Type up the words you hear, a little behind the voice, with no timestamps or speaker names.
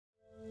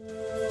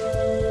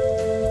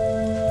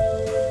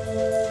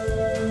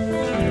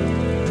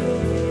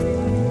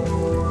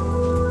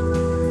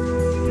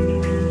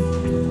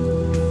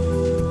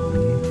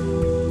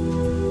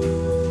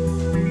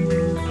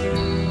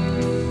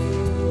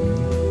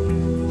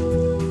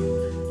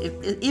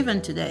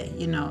even today,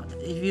 you know,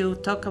 if you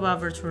talk about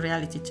virtual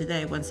reality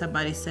today, when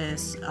somebody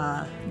says,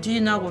 do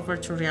you know what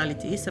virtual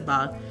reality is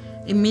about?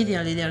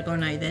 Immediately they're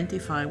going to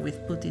identify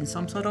with putting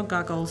some sort of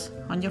goggles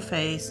on your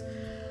face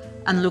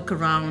and look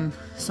around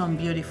some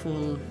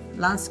beautiful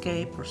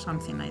landscape or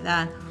something like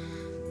that.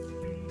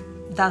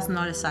 That's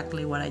not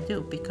exactly what I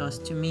do, because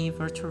to me,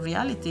 virtual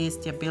reality is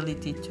the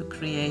ability to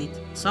create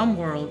some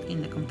world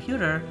in the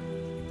computer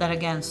that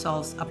again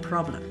solves a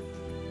problem.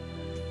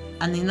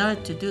 And in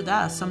order to do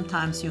that,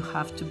 sometimes you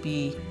have to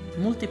be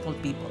multiple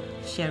people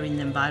sharing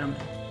the environment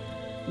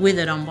with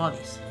their own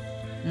bodies,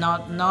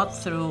 not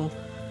through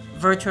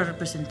virtual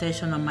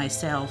representation of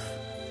myself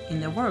in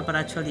the world, but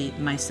actually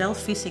myself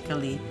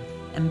physically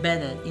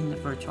embedded in the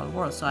virtual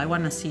world. So I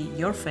want to see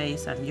your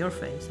face and your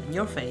face and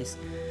your face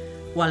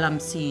while I'm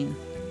seeing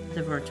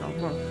the virtual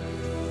world.